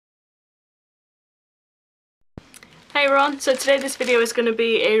Hey everyone, so today this video is going to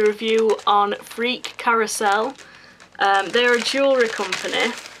be a review on Freak Carousel. They're a jewellery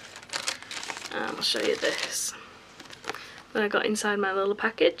company. I'll show you this. What I got inside my little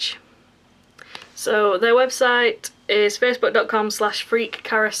package. So their website is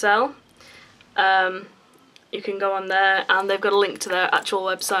facebook.com/freakcarousel. You can go on there and they've got a link to their actual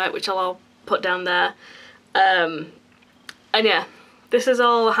website which I'll put down there. And yeah, this is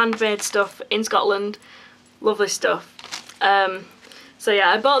all handmade stuff in Scotland. Lovely stuff. So yeah,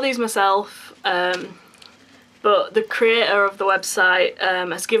 I bought these myself, but the creator of the website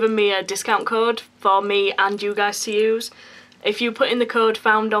has given me a discount code for me and you guys to use. If you put in the code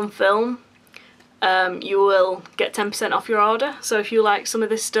found on film, you will get 10% off your order. So if you like some of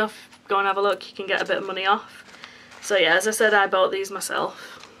this stuff, go and have a look, you can get a bit of money off. So yeah, as I said, I bought these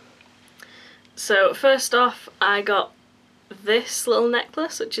myself. So first off, I got this little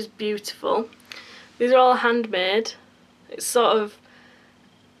necklace, which is beautiful. These are all handmade. It's sort of,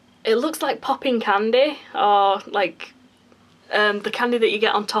 it looks like popping candy, or like the candy that you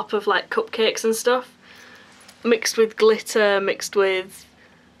get on top of like cupcakes and stuff, mixed with glitter, mixed with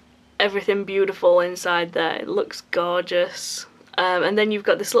everything beautiful inside there. It looks gorgeous. And then you've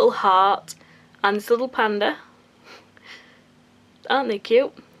got this little heart and this little panda. Aren't they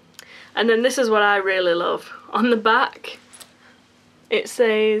cute? And then this is what I really love. On the back it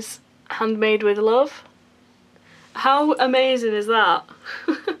says handmade with love. How amazing is that?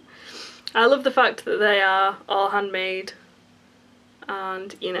 I love the fact that they are all handmade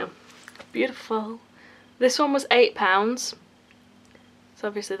and, you know, beautiful. This one was £8, so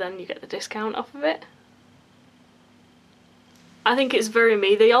obviously then you get the discount off of it. I think it's very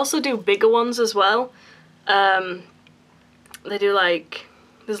me. They also do bigger ones as well. They do like,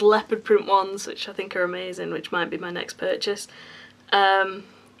 there's leopard print ones which I think are amazing, which might be my next purchase.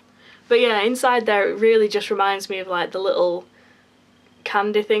 But yeah, inside there it really just reminds me of like the little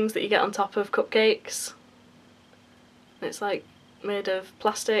candy things that you get on top of cupcakes. It's like made of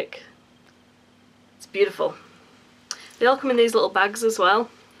plastic. It's beautiful. They all come in these little bags as well.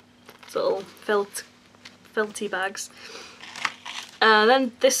 These little felty bags.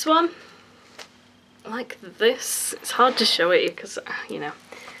 Then this one, like this. It's hard to show it because, you know.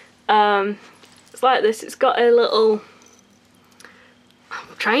 It's like this. It's got a little...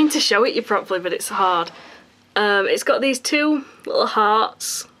 I'm trying to show it you properly, but it's hard. It's got these two little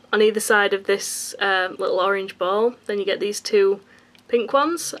hearts on either side of this little orange ball. Then you get these two pink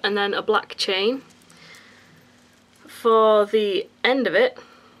ones and then a black chain for the end of it.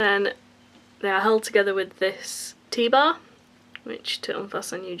 Then they are held together with this T-bar, which to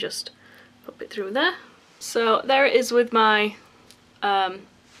unfasten you just pop it through there. So there it is with my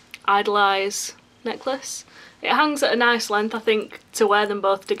ADIOS necklace. It hangs at a nice length, I think, to wear them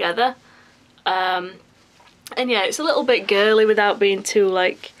both together. And yeah, it's a little bit girly without being too,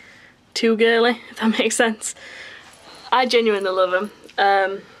 like, too girly, if that makes sense. I genuinely love them.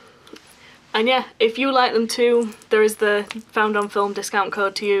 And yeah, if you like them too, there is the found on film discount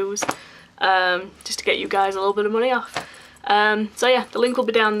code to use, just to get you guys a little bit of money off. So yeah, the link will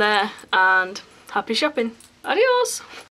be down there, and happy shopping. Adios!